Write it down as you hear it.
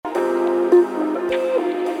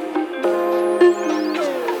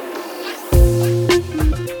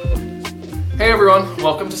everyone,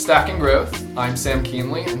 welcome to Stacking Growth. I'm Sam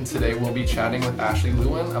Keenley, and today we'll be chatting with Ashley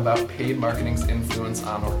Lewin about paid marketing's influence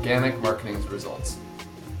on organic marketing's results.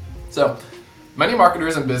 So, many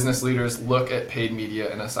marketers and business leaders look at paid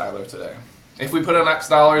media in a silo today. If we put in X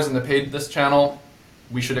dollars into this channel,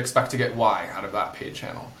 we should expect to get Y out of that paid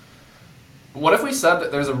channel. But what if we said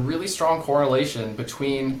that there's a really strong correlation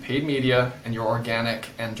between paid media and your organic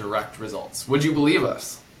and direct results? Would you believe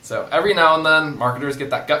us? So every now and then, marketers get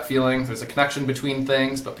that gut feeling there's a connection between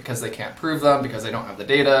things, but because they can't prove them, because they don't have the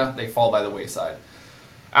data, they fall by the wayside.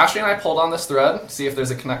 Ashley and I pulled on this thread, see if there's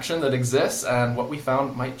a connection that exists, and what we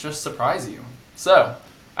found might just surprise you. So,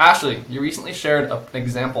 Ashley, you recently shared an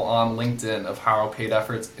example on LinkedIn of how paid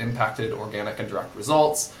efforts impacted organic and direct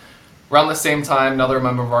results. Around the same time, another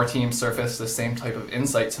member of our team surfaced the same type of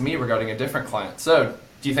insight to me regarding a different client. So,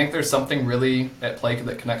 do you think there's something really at play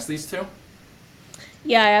that connects these two?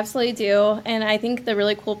 Yeah, I absolutely do. And I think the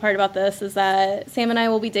really cool part about this is that Sam and I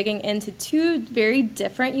will be digging into two very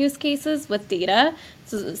different use cases with data.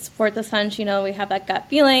 So to support this hunch, we have that gut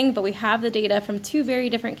feeling, but we have the data from two very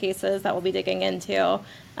different cases that we'll be digging into.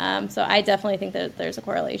 So I definitely think that there's a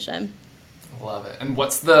correlation. Love it. And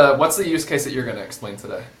what's the use case that you're going to explain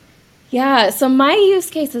today? Yeah, so my use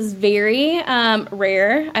case is very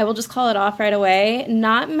rare. I will just call it off right away.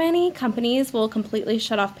 Not many companies will completely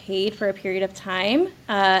shut off paid for a period of time.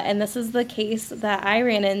 And this is the case that I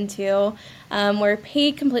ran into where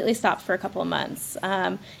paid completely stopped for a couple of months.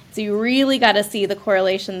 So you really got to see the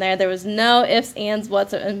correlation there. There was no ifs, ands,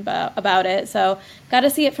 whats about it. So got to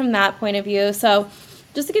see it from that point of view. So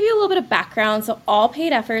just to give you a little bit of background, so all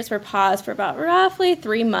paid efforts were paused for about roughly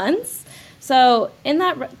 3 months. So in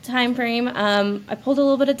that time frame, I pulled a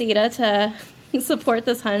little bit of data to support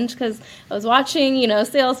this hunch because I was watching,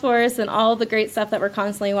 Salesforce and all the great stuff that we're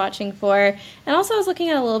constantly watching for. And also I was looking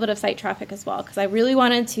at a little bit of site traffic as well because I really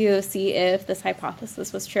wanted to see if this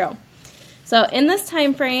hypothesis was true. So in this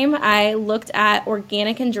time frame, I looked at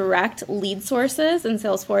organic and direct lead sources in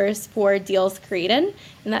Salesforce for deals created,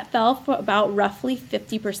 and that fell for about roughly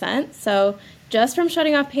 50%. So just from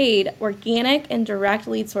shutting off paid, organic and direct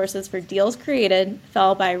lead sources for deals created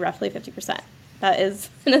fell by roughly 50%. That is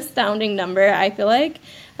an astounding number, I feel like.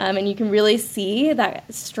 And you can really see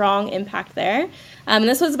that strong impact there. And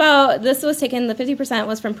this was taken, the 50%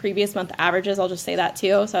 was from previous month averages. I'll just say that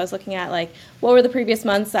too. So I was looking at what were the previous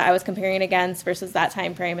months that I was comparing against versus that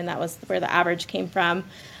time frame, and that was where the average came from.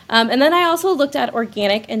 And then I also looked at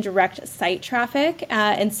organic and direct site traffic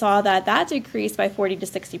and saw that decreased by 40 to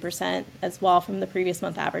 60% as well from the previous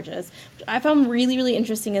month averages, which I found really, really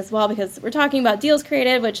interesting as well because we're talking about deals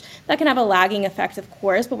created, which that can have a lagging effect, of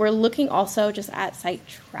course, but we're looking also just at site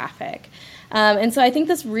traffic. And so I think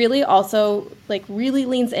this really also really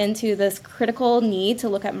leans into this critical need to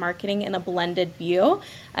look at marketing in a blended view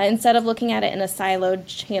instead of looking at it in a siloed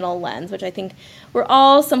channel lens, which I think we're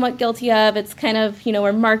all somewhat guilty of. It's kind of,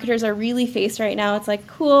 where marketers are really faced right now. It's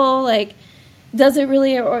cool, does it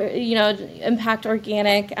really, impact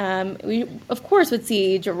organic? We, of course, would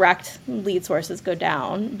see direct lead sources go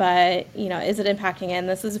down, but, is it impacting it? And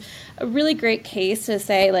this is a really great case to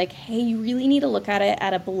say, hey, you really need to look at it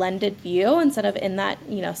at a blended view instead of in that,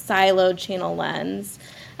 siloed channel lens.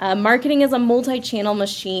 Marketing is a multi-channel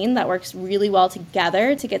machine that works really well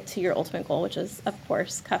together to get to your ultimate goal, which is, of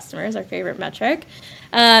course, customers, our favorite metric.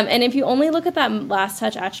 And if you only look at that last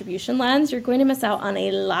touch attribution lens, you're going to miss out on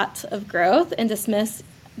a lot of growth and dismiss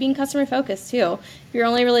being customer focused too. If you're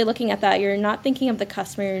only really looking at that, you're not thinking of the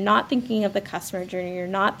customer, you're not thinking of the customer journey, you're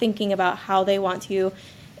not thinking about how they want to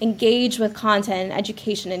engage with content and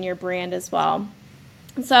education in your brand as well.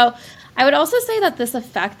 So I would also say that this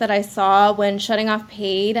effect that I saw when shutting off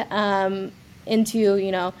paid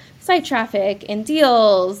into, site traffic and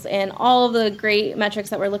deals and all of the great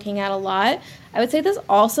metrics that we're looking at a lot, I would say this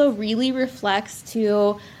also really reflects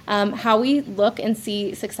to how we look and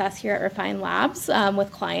see success here at Refine Labs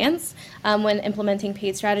with clients when implementing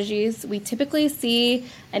paid strategies. We typically see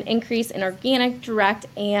an increase in organic, direct,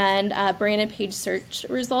 and branded page search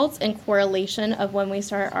results in correlation of when we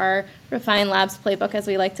start our Refine Labs playbook, as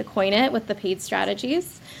we like to coin it, with the paid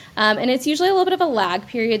strategies. And it's usually a little bit of a lag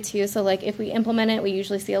period too. So if we implement it, we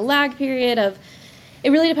usually see a lag period of, it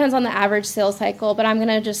really depends on the average sales cycle, but I'm going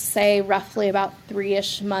to just say roughly about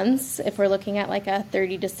 3-ish months if we're looking at a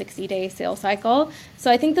 30 to 60 day sales cycle.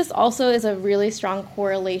 So I think this also is a really strong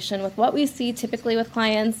correlation with what we see typically with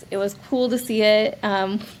clients. It was cool to see it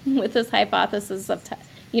with this hypothesis of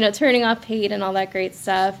turning off paid and all that great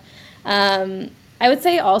stuff. I would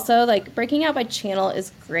say also breaking out by channel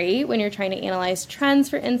is great when you're trying to analyze trends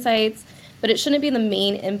for insights. but it shouldn't be the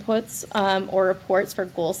main inputs or reports for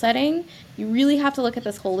goal setting. You really have to look at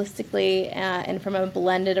this holistically and from a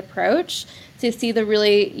blended approach to see the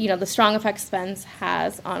really, the strong effect spends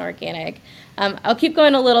has on organic. I'll keep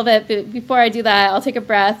going a little bit, but before I do that, I'll take a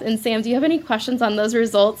breath. And Sam, do you have any questions on those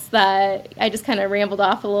results that I just kind of rambled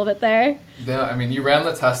off a little bit there? Yeah, I mean, you ran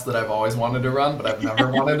the test that I've always wanted to run, but I've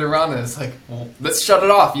never wanted to run. And it's like, well, let's shut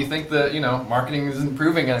it off. You think that, marketing isn't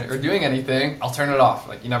improving or doing anything, I'll turn it off.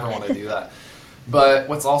 Like, you never want to do that. But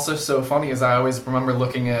what's also so funny is I always remember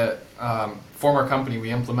looking at former company,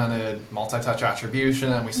 we implemented multi-touch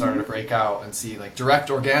attribution, and we started to break out and see like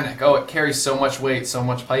direct organic. Oh, it carries so much weight, so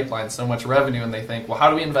much pipeline, so much revenue, and they think, well,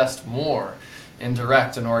 how do we invest more in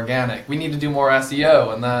direct and organic? We need to do more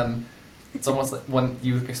SEO. And then it's almost like when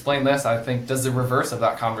you explain this, I think, does the reverse of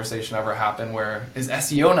that conversation ever happen, where is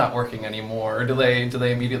SEO not working anymore, or do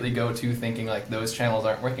they immediately go to thinking like those channels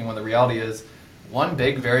aren't working, when the reality is one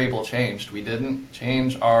big variable changed. We didn't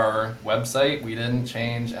change our website. We didn't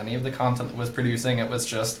change any of the content that was producing. It was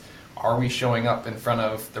just, are we showing up in front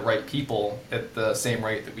of the right people at the same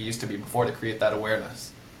rate that we used to be before to create that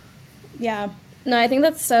awareness? Yeah. No, I think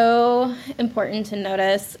that's so important to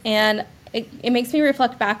notice. And it makes me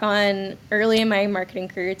reflect back on early in my marketing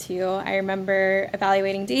career too. I remember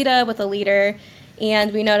evaluating data with a leader,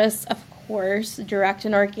 and we noticed, of course, direct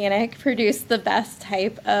and organic produced the best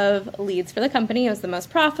type of leads for the company. It was the most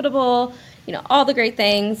profitable, all the great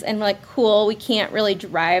things. And we're like, cool, we can't really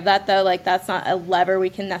drive that though. Like, that's not a lever we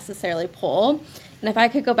can necessarily pull. And if I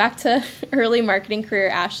could go back to early marketing career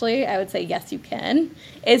Ashley, I would say, yes, you can.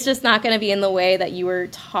 It's just not going to be in the way that you were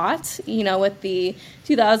taught, with the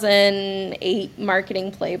 2008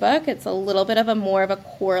 marketing playbook. It's a little bit of more of a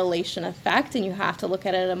correlation effect, and you have to look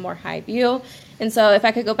at it at a more high view. And so if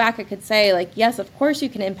I could go back, I could say, like, yes, of course you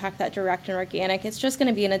can impact that direct and organic. It's just going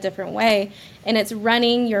to be in a different way. And it's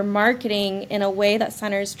running your marketing in a way that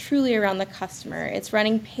centers truly around the customer. It's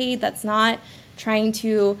running paid that's not trying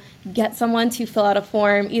to get someone to fill out a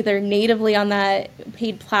form either natively on that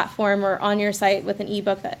paid platform or on your site with an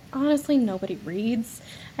ebook that honestly nobody reads.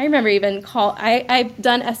 I remember even I've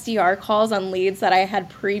done SDR calls on leads that I had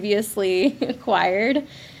previously acquired.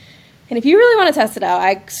 And if you really want to test it out,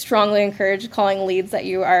 I strongly encourage calling leads that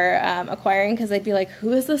you are acquiring, because they'd be like,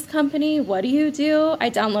 who is this company? What do you do? I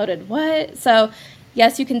downloaded what? So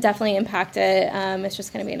yes, you can definitely impact it. It's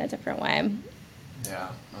just going to be in a different way. Yeah.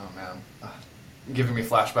 Oh, man. Giving me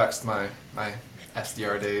flashbacks to my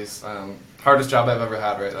SDR days. Hardest job I've ever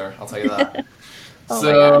had right there, I'll tell you that.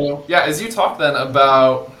 So, yeah, as you talk then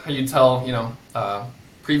about how you tell,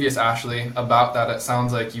 previous Ashley about that, it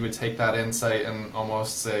sounds like you would take that insight and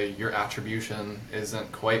almost say your attribution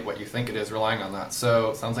isn't quite what you think it is, relying on that.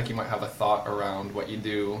 So it sounds like you might have a thought around what you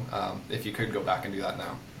do if you could go back and do that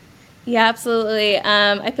now. Yeah, absolutely.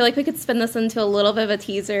 I feel like we could spin this into a little bit of a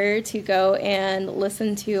teaser to go and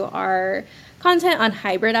listen to our content on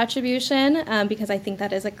hybrid attribution, because I think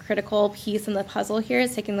that is a critical piece in the puzzle here,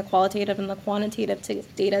 is taking the qualitative and the quantitative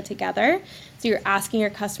data together. So you're asking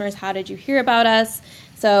your customers, how did you hear about us?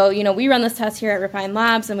 So, we run this test here at Refine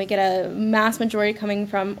Labs, and we get a mass majority coming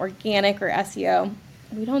from organic or SEO.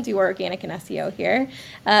 We don't do organic and SEO here.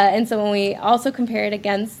 And so when we also compare it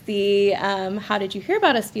against the how did you hear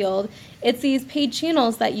about us field, it's these paid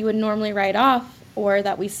channels that you would normally write off or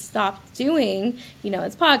that we stopped doing.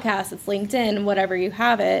 It's podcasts, it's LinkedIn, whatever you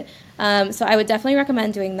have it. So I would definitely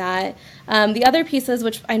recommend doing that. The other pieces,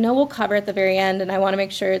 which I know we'll cover at the very end, and I want to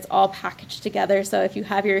make sure it's all packaged together. So if you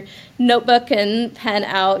have your notebook and pen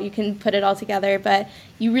out, you can put it all together. But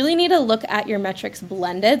you really need to look at your metrics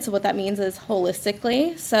blended. So what that means is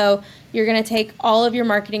holistically. So you're going to take all of your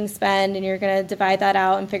marketing spend and you're going to divide that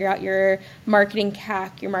out and figure out your marketing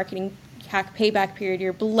CAC, your marketing CAC payback period,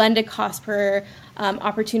 your blended cost per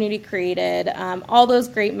opportunity created, all those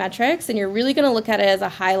great metrics. And you're really going to look at it as a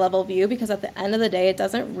high level view, because at the end of the day, it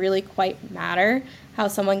doesn't really quite matter how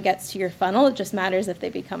someone gets to your funnel. It just matters if they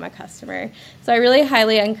become a customer. So I really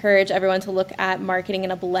highly encourage everyone to look at marketing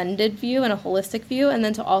in a blended view and a holistic view, and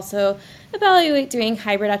then to also evaluate doing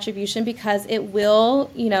hybrid attribution, because it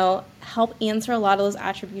will, help answer a lot of those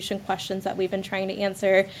attribution questions that we've been trying to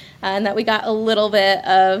answer, and that we got a little bit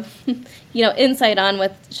of, insight on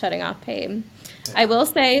with shutting off paid. Yeah. I will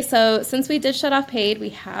say, so since we did shut off paid, we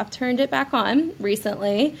have turned it back on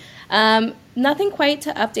recently. Nothing quite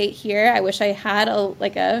to update here. I wish I had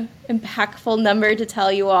a impactful number to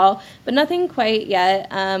tell you all, but nothing quite yet.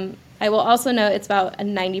 I will also note it's about a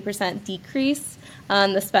 90% decrease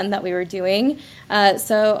on the spend that we were doing.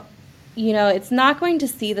 So it's not going to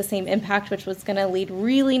see the same impact, which was going to lead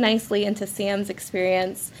really nicely into Sam's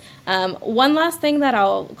experience. One last thing that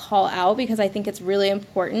I'll call out, because I think it's really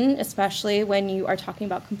important, especially when you are talking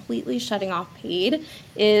about completely shutting off paid,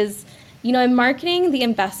 is, in marketing, the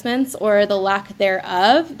investments or the lack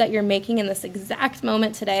thereof that you're making in this exact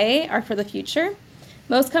moment today are for the future.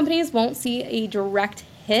 Most companies won't see a direct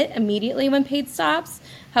hit immediately when paid stops.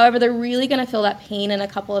 However, they're really going to feel that pain in a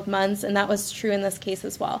couple of months, and that was true in this case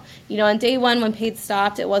as well. On day one when paid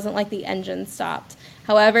stopped, it wasn't like the engine stopped.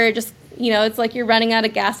 However, just, it's like you're running out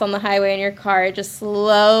of gas on the highway in your car. It just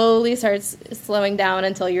slowly starts slowing down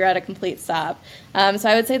until you're at a complete stop. So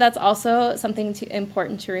I would say that's also something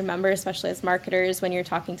important to remember, especially as marketers when you're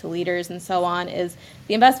talking to leaders and so on, is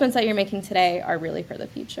the investments that you're making today are really for the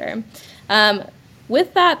future.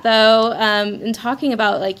 With that, though, in talking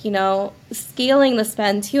about, scaling the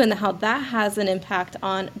spend, too, and how that has an impact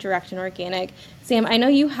on direct and organic, Sam, I know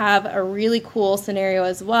you have a really cool scenario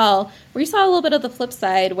as well, where you saw a little bit of the flip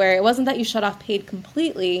side, where it wasn't that you shut off paid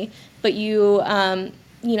completely, but you,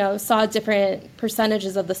 saw different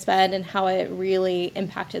percentages of the spend and how it really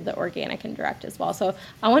impacted the organic and direct as well. So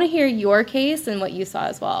I want to hear your case and what you saw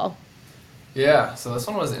as well. Yeah, so this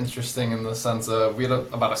one was interesting in the sense of we had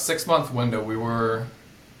about a 6-month window. We were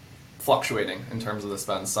fluctuating in terms of the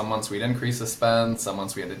spend. Some months we'd increase the spend, some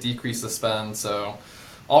months we had to decrease the spend. So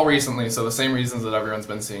all recently, so the same reasons that everyone's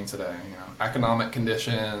been seeing today, economic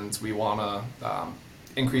conditions, we want to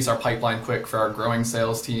increase our pipeline quick for our growing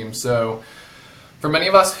sales team. So for many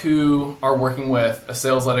of us who are working with a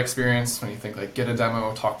sales-led experience, when you think get a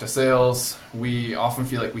demo, talk to sales, we often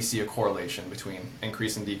feel like we see a correlation between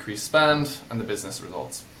increase and decreased spend and the business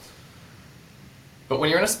results. But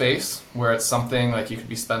when you're in a space where it's something like you could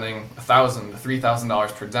be spending $1,000 to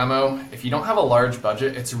 $3,000 per demo, if you don't have a large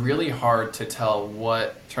budget, it's really hard to tell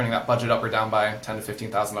what turning that budget up or down by $10,000 to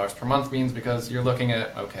 $15,000 per month means, because you're looking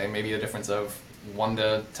at, maybe a difference of 1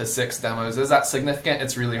 to 6 demos. Is that significant?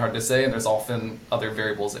 It's really hard to say, and there's often other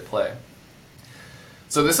variables at play.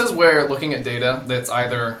 So this is where looking at data that's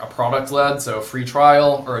either a product-led, so free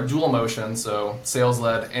trial, or a dual motion, so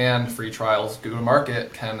sales-led and free trials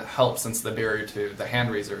go-to-market can help, since the barrier to the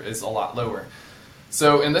hand raiser is a lot lower.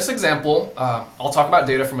 So in this example, I'll talk about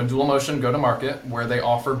data from a dual motion go-to-market where they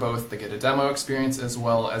offer both the get a demo experience as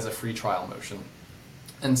well as a free trial motion.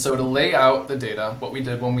 And so to lay out the data, what we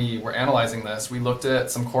did when we were analyzing this, we looked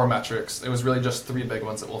at some core metrics. It was really just 3 big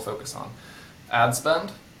ones that we'll focus on. Ad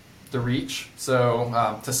spend, the reach.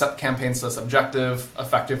 So to set campaigns to this objective,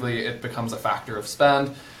 effectively it becomes a factor of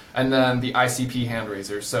spend. And then the ICP hand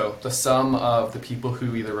raisers, so the sum of the people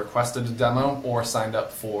who either requested a demo or signed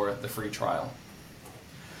up for the free trial.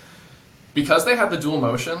 Because they had the dual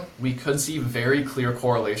motion, we could see very clear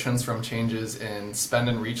correlations from changes in spend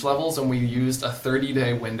and reach levels, and we used a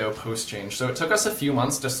 30-day window post-change. So it took us a few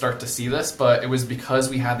months to start to see this, but it was because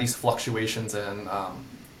we had these fluctuations in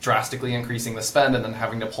drastically increasing the spend and then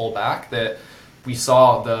having to pull back that we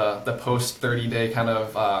saw the post-30-day kind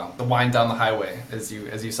of the wind down the highway, as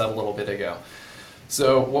you said a little bit ago.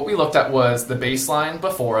 So what we looked at was the baseline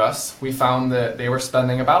before us. We found that they were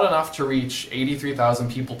spending about enough to reach 83,000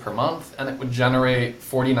 people per month, and it would generate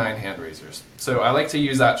 49 hand raisers. So I like to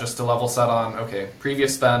use that just to level set on,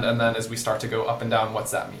 previous spend, and then as we start to go up and down,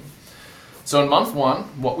 what's that mean? So in month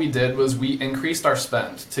 1, what we did was we increased our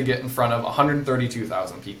spend to get in front of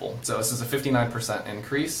 132,000 people. So this is a 59%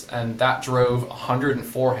 increase, and that drove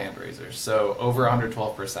 104 hand raisers, so over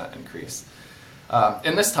 112% increase.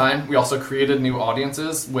 In this time, we also created new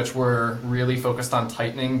audiences, which were really focused on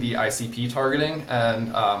tightening the ICP targeting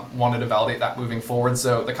and wanted to validate that moving forward.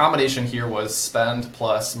 So the combination here was spend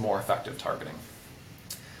plus more effective targeting.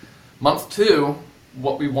 Month 2,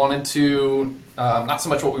 what we wanted to, not so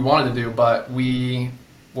much what we wanted to do, but we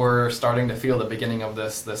were starting to feel the beginning of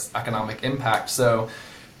this economic impact. So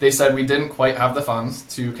they said we didn't quite have the funds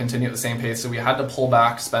to continue at the same pace, so we had to pull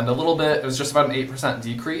back, spend a little bit. It was just about an 8%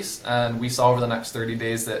 decrease, and we saw over the next 30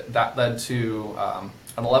 days that led to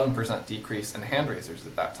an 11% decrease in hand raisers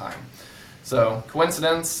at that time. So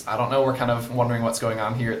coincidence? I don't know. We're kind of wondering what's going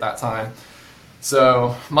on here at that time.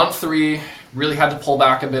 So month 3, really had to pull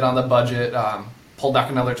back a bit on the budget, pulled back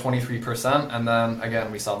another 23%, and then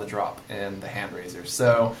again we saw the drop in the hand raisers.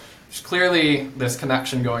 So there's clearly this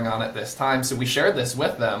connection going on at this time. So we shared this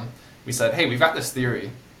with them. We said, hey, we've got this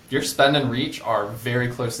theory. Your spend and reach are very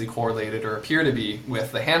closely correlated, or appear to be,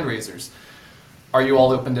 with the hand raisers. Are you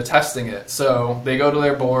all open to testing it? So they go to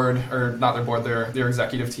their board, or not their board, their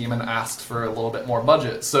executive team, and asked for a little bit more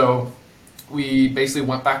budget. So we basically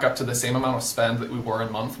went back up to the same amount of spend that we were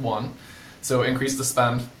in month 1. So increased the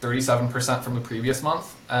spend 37% from the previous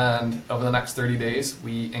month, and over the next 30 days,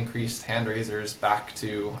 we increased hand raisers back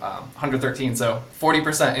to 113, so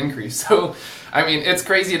 40% increase. So, I mean, it's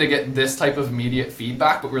crazy to get this type of immediate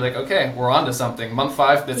feedback, but we're like, okay, we're on to something. Month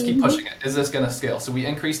 5, let's keep pushing it. Is this going to scale? So we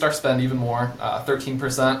increased our spend even more,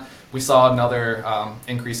 13%. We saw another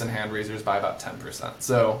increase in hand raisers by about 10%.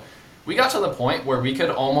 So we got to the point where we could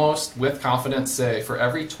almost, with confidence, say for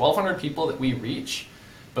every 1,200 people that we reach,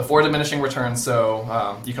 before diminishing returns,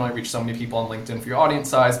 so you can only reach so many people on LinkedIn for your audience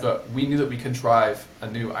size, but we knew that we could drive a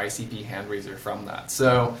new ICP hand raiser from that.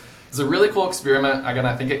 So it's a really cool experiment. Again,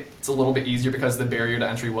 I think it's a little bit easier because the barrier to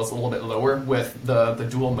entry was a little bit lower with the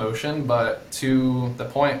dual motion, but to the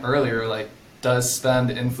point earlier, like, does spend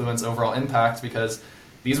influence overall impact? Because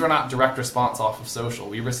these were not direct response off of social.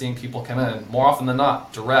 We were seeing people come in, more often than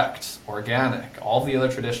not, direct, organic, all the other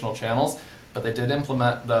traditional channels, but they did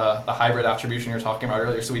implement the hybrid attribution you were talking about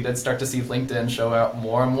earlier. So we did start to see LinkedIn show out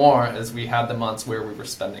more and more as we had the months where we were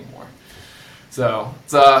spending more. So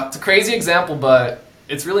it's a crazy example, but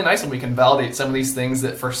it's really nice when we can validate some of these things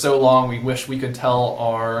that for so long we wish we could tell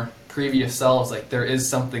our previous selves, like, there is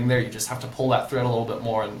something there. You just have to pull that thread a little bit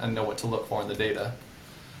more and know what to look for in the data.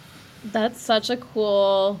 That's such a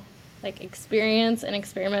cool experience and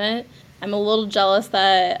experiment. I'm a little jealous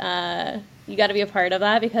that you got to be a part of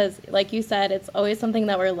that because, like you said, it's always something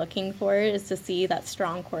that we're looking for, is to see that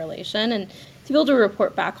strong correlation and to be able to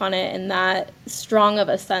report back on it in that strong of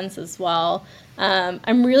a sense as well.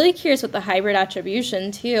 I'm really curious with the hybrid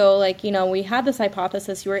attribution too. We had this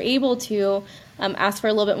hypothesis. You were able to ask for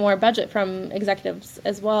a little bit more budget from executives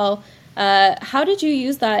as well. How did you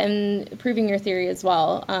use that in proving your theory as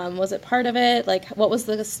well? Was it part of it? What was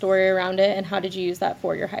the story around it, and how did you use that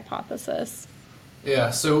for your hypothesis?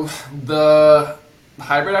 Yeah, so the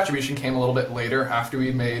hybrid attribution came a little bit later after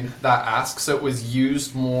we made that ask, so it was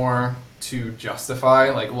used more to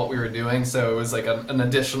justify what we were doing. So it was an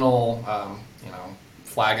additional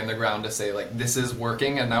flag in the ground to say this is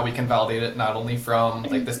working, and now we can validate it not only from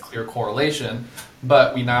this clear correlation,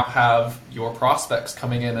 but we now have your prospects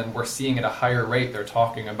coming in and we're seeing at a higher rate they're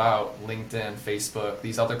talking about LinkedIn, Facebook,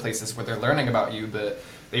 these other places where they're learning about you that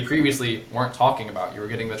they previously weren't talking about. You were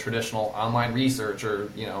getting the traditional online research, or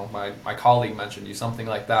my colleague mentioned you, something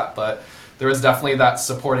like that. But there is definitely that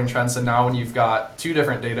supporting trend. So now when you've got 2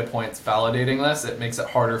 different data points validating this, it makes it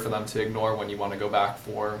harder for them to ignore when you want to go back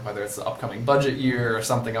for whether it's the upcoming budget year or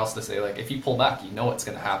something else to say, if you pull back, you know what's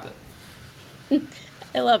going to happen.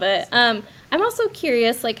 I love it. I'm also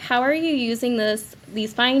curious, how are you using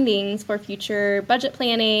these findings for future budget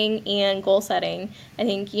planning and goal setting? I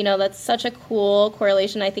think, that's such a cool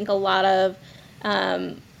correlation. I think a lot of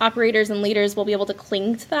operators and leaders will be able to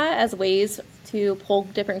cling to that as ways to pull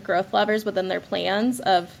different growth levers within their plans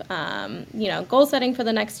of, goal setting for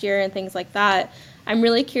the next year and things like that. I'm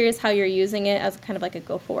really curious how you're using it as kind of a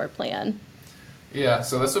go-forward plan. Yeah,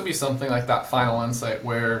 so this would be something like that final insight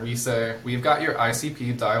where we say, we've got your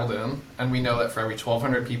ICP dialed in, and we know that for every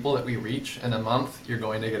 1,200 people that we reach in a month, you're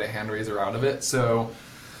going to get a hand raiser out of it. So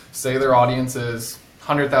say their audience is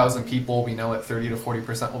 100,000 people, we know that 30 to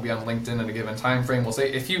 40% will be on LinkedIn in a given time frame. We'll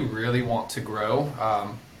say, if you really want to grow,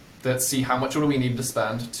 let's see how much do we need to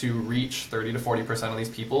spend to reach 30 to 40% of these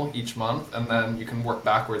people each month, and then you can work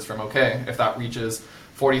backwards from, okay, if that reaches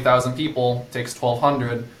 40,000 people, takes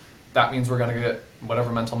 1,200, that means we're going to get,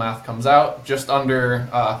 whatever mental math comes out, just under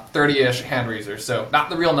 30-ish hand raisers. So not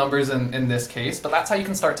the real numbers in this case, but that's how you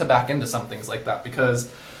can start to back into some things like that. Because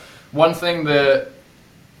one thing that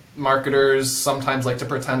marketers sometimes like to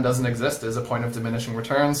pretend doesn't exist is a point of diminishing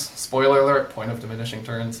returns. Spoiler alert, point of diminishing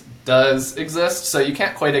returns does exist, so you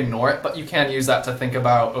can't quite ignore it, but you can use that to think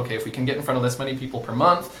about, okay, if we can get in front of this many people per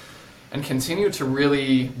month and continue to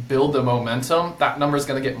really build the momentum, that number is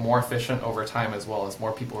going to get more efficient over time as well as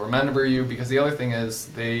more people remember you. Because the other thing is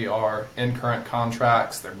they are in current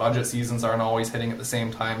contracts, their budget seasons aren't always hitting at the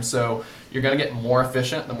same time, so you're going to get more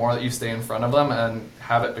efficient the more that you stay in front of them and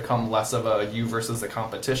have it become less of a you versus the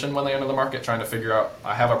competition when they enter the market, trying to figure out,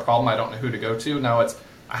 I have a problem, I don't know who to go to. Now it's,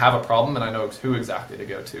 I have a problem and I know who exactly to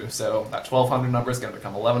go to. So that 1,200 number is going to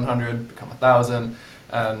become 1,100, become 1,000,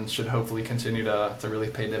 and should hopefully continue to really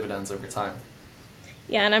pay dividends over time.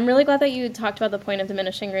 Yeah, and I'm really glad that you talked about the point of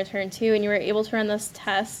diminishing return too, and you were able to run this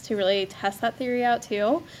test to really test that theory out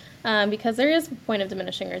too, because there is a point of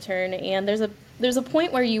diminishing return, and there's a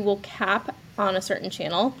point where you will cap on a certain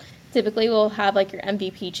channel. Typically, we'll have like your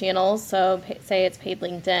MVP channels, so say it's paid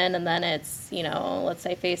LinkedIn, and then it's, let's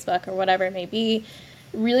say Facebook or whatever it may be.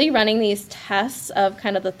 Really running these tests of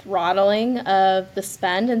kind of the throttling of the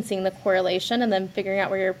spend and seeing the correlation and then figuring out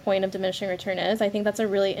where your point of diminishing return is. I think that's a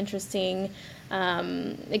really interesting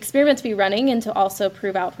experiment to be running and to also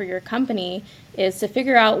prove out for your company is to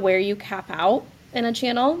figure out where you cap out in a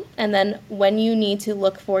channel and then when you need to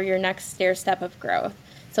look for your next stair step of growth.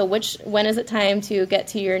 So when is it time to get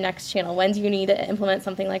to your next channel? When do you need to implement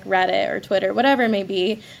something like Reddit or Twitter, whatever it may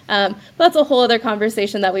be? But that's a whole other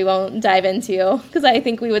conversation that we won't dive into because I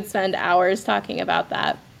think we would spend hours talking about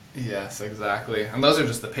that. Yes, exactly. And those are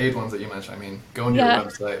just the paid ones that you mentioned. I mean, go into your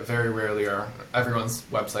website. Very rarely are everyone's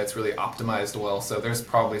website's really optimized well. So there's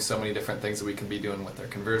probably so many different things that we could be doing with their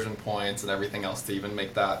conversion points and everything else to even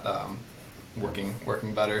make that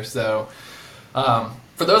working better. So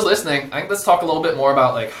for those listening, I think let's talk a little bit more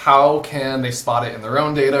about like how can they spot it in their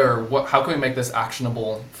own data or how can we make this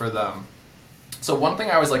actionable for them? So one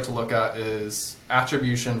thing I always like to look at is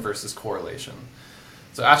attribution versus correlation.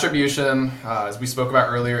 So attribution, as we spoke about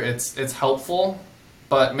earlier, it's helpful,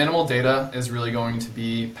 but minimal data is really going to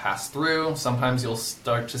be passed through. Sometimes you'll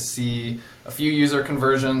start to see a few user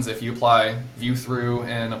conversions if you apply view through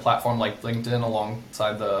in a platform like LinkedIn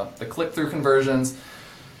alongside the click-through conversions.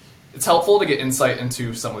 It's helpful to get insight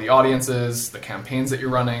into some of the audiences, the campaigns that you're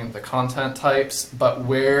running, the content types, but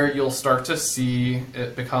where you'll start to see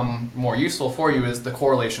it become more useful for you is the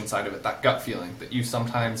correlation side of it, that gut feeling that you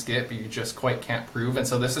sometimes get but you just quite can't prove. And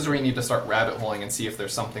so this is where you need to start rabbit holing and see if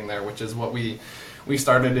there's something there, which is what we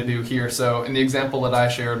started to do here. So in the example that I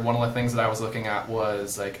shared, one of the things that I was looking at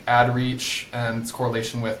was like ad reach and its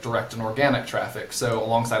correlation with direct and organic traffic. So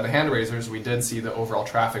alongside the hand raisers, we did see the overall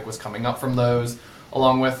traffic was coming up from those,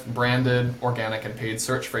 along with branded, organic, and paid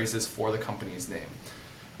search phrases for the company's name.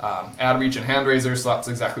 Ad reach and hand raisers, so that's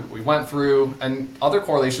exactly what we went through. And other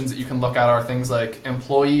correlations that you can look at are things like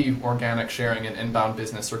employee organic sharing and inbound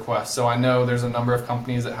business requests. So I know there's a number of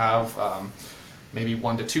companies that have maybe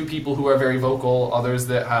 1 to 2 people who are very vocal, others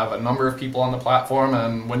that have a number of people on the platform,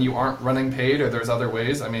 and when you aren't running paid or there's other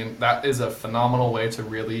ways, I mean, that is a phenomenal way to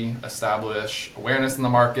really establish awareness in the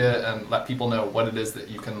market and let people know what it is that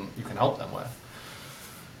you can help them with.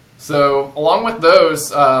 So along with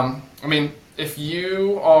those, I mean, if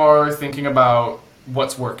you are thinking about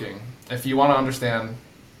what's working, if you want to understand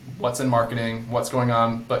what's in marketing, what's going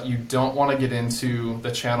on, but you don't want to get into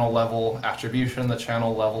the channel level attribution, the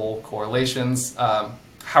channel level correlations, how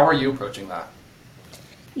are you approaching that?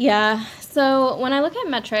 Yeah, so when I look at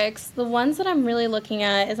metrics, the ones that I'm really looking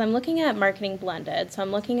at is I'm looking at marketing blended. So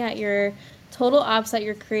I'm looking at your total ops that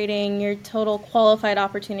you're creating, your total qualified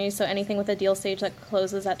opportunities, so anything with a deal stage that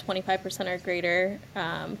closes at 25% or greater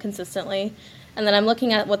consistently. And then I'm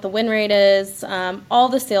looking at what the win rate is, all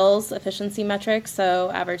the sales efficiency metrics,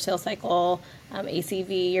 so average sales cycle,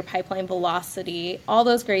 ACV, your pipeline velocity, all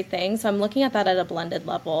those great things. So I'm looking at that at a blended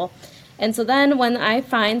level. And so then when I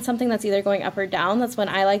find something that's either going up or down, that's when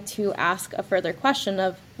I like to ask a further question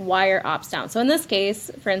of why are ops down? So in this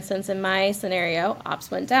case, for instance, in my scenario,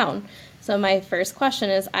 ops went down. So my first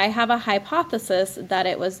question is, I have a hypothesis that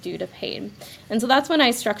it was due to paid. And so that's when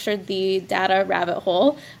I structured the data rabbit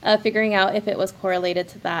hole, figuring out if it was correlated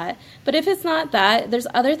to that. But if it's not that, there's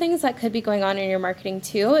other things that could be going on in your marketing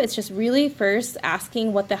too. It's just really first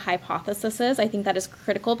asking what the hypothesis is. I think that is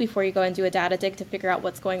critical before you go and do a data dig to figure out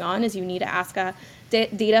what's going on, is you need to ask a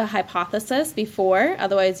data hypothesis before,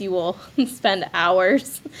 otherwise you will spend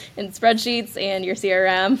hours in spreadsheets and your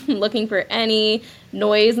CRM looking for any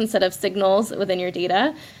noise instead of signals within your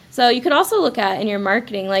data. So you could also look at in your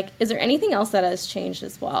marketing, like, is there anything else that has changed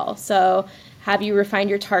as well? So have you refined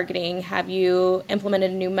your targeting? Have you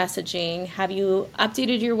implemented new messaging? Have you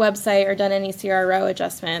updated your website or done any CRO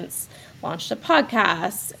adjustments? Launched a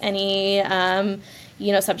podcast? Any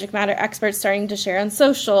subject matter experts starting to share on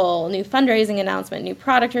social, new fundraising announcement, new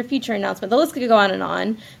product or feature announcement. The list could go on and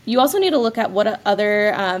on. You also need to look at what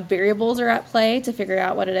other variables are at play to figure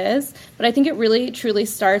out what it is. But I think it really truly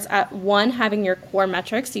starts at one, having your core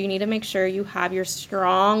metrics. So you need to make sure you have your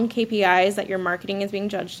strong KPIs that your marketing is being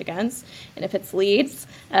judged against. And if it's leads,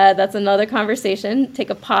 that's another conversation. Take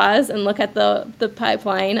a pause and look at the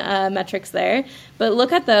pipeline metrics there. But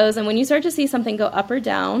look at those, and when you start to see something go up or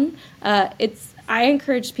down, I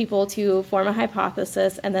encourage people to form a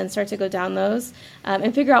hypothesis and then start to go down those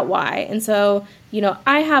and figure out why. And so,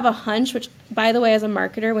 I have a hunch, which, by the way, as a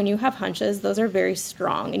marketer, when you have hunches, those are very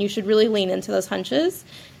strong, and you should really lean into those hunches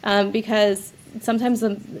because sometimes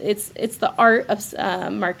it's the art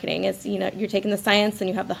of marketing. It's, you're taking the science and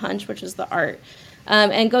you have the hunch, which is the art.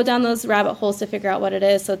 And go down those rabbit holes to figure out what it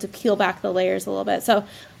is, so to peel back the layers a little bit. So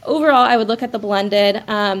overall, I would look at the blended.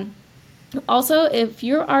 Also, if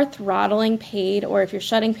you are throttling paid, or if you're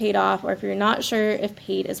shutting paid off, or if you're not sure if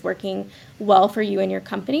paid is working well for you and your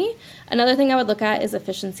company, another thing I would look at is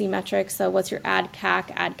efficiency metrics. So what's your ad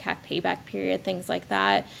CAC payback period, things like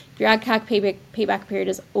that. If your ad CAC payback period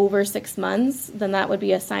is over 6 months, then that would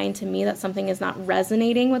be a sign to me that something is not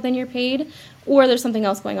resonating within your paid, or there's something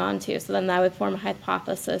else going on too. So then that would form a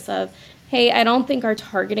hypothesis of, hey, I don't think our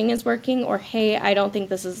targeting is working, or hey, I don't think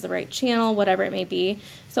this is the right channel, whatever it may be.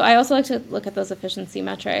 So I also like to look at those efficiency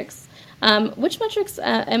metrics. Which metrics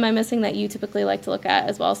am I missing that you typically like to look at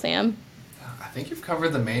as well, Sam? I think you've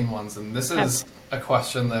covered the main ones, and this is a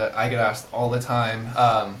question that I get asked all the time.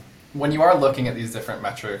 When you are looking at these different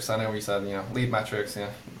metrics, I know we said, lead metrics,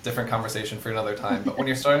 different conversation for another time, but when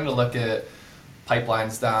you're starting to look at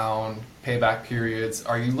pipelines down, payback periods,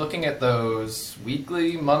 are you looking at those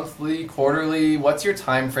weekly, monthly, quarterly? What's your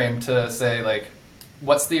time frame to say, like,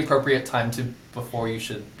 what's the appropriate time before you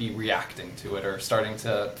should be reacting to it or starting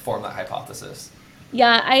to form that hypothesis?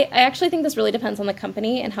 Yeah, I actually think this really depends on the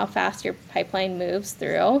company and how fast your pipeline moves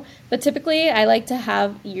through. But typically, I like to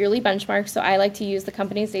have yearly benchmarks. So I like to use the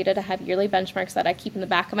company's data to have yearly benchmarks that I keep in the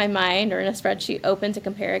back of my mind or in a spreadsheet open to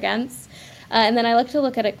compare against. And then I like to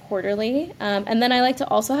look at it quarterly. And then I like to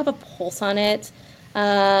also have a pulse on it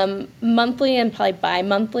monthly and probably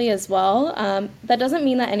bi-monthly as well. That doesn't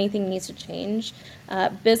mean that anything needs to change.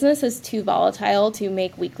 Business is too volatile to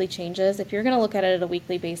make weekly changes. If you're going to look at it at a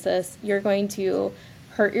weekly basis, you're going to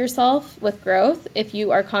hurt yourself with growth. If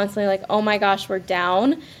you are constantly like, oh my gosh, we're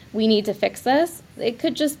down, we need to fix this. It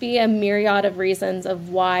could just be a myriad of reasons of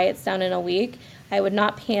why it's down in a week. I would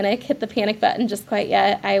not panic, hit the panic button just quite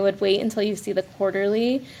yet. I would wait until you see the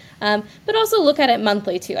quarterly, but also look at it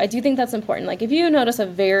monthly too. I do think that's important. Like if you notice a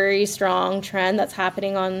very strong trend that's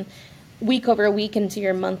happening on week over week into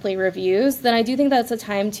your monthly reviews, then I do think that's a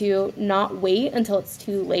time to not wait until it's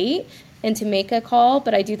too late and to make a call.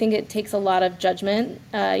 But I do think it takes a lot of judgment,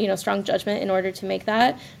 strong judgment in order to make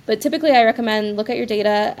that. But typically I recommend look at your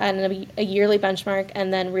data and a yearly benchmark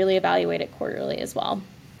and then really evaluate it quarterly as well.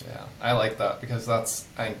 Yeah, I like that because that's,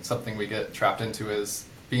 I think, something we get trapped into is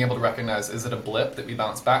being able to recognize, is it a blip that we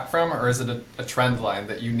bounce back from, or is it a trend line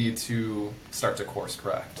that you need to start to course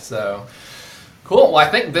correct? So cool. Well, I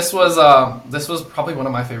think this was probably one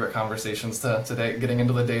of my favorite conversations today, getting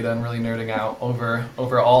into the data and really nerding out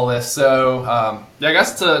over all this. So I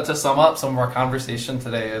guess to sum up some of our conversation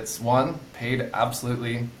today, it's one, paid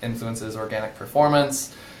absolutely influences organic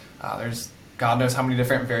performance. There's God knows how many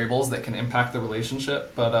different variables that can impact the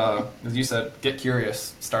relationship. But as you said, get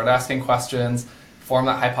curious, start asking questions, form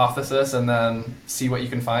that hypothesis, and then see what you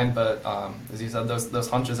can find. But as you said, those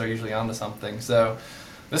hunches are usually onto something. So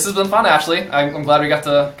this has been fun, Ashley. I'm glad we got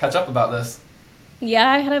to catch up about this. Yeah,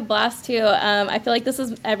 I had a blast too. I feel like this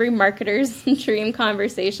is every marketer's dream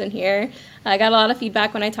conversation here. I got a lot of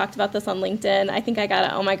feedback when I talked about this on LinkedIn. I think I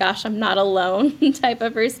got a, oh my gosh, I'm not alone type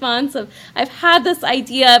of response of, I've had this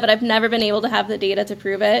idea, but I've never been able to have the data to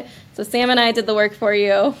prove it. So Sam and I did the work for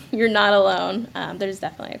you. You're not alone. There's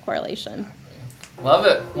definitely a correlation. Love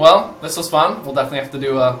it. Well, this was fun. We'll definitely have to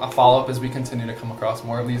do a follow-up as we continue to come across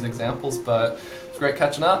more of these examples, but it's great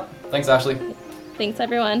catching up. Thanks, Ashley. Thanks,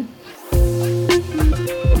 everyone.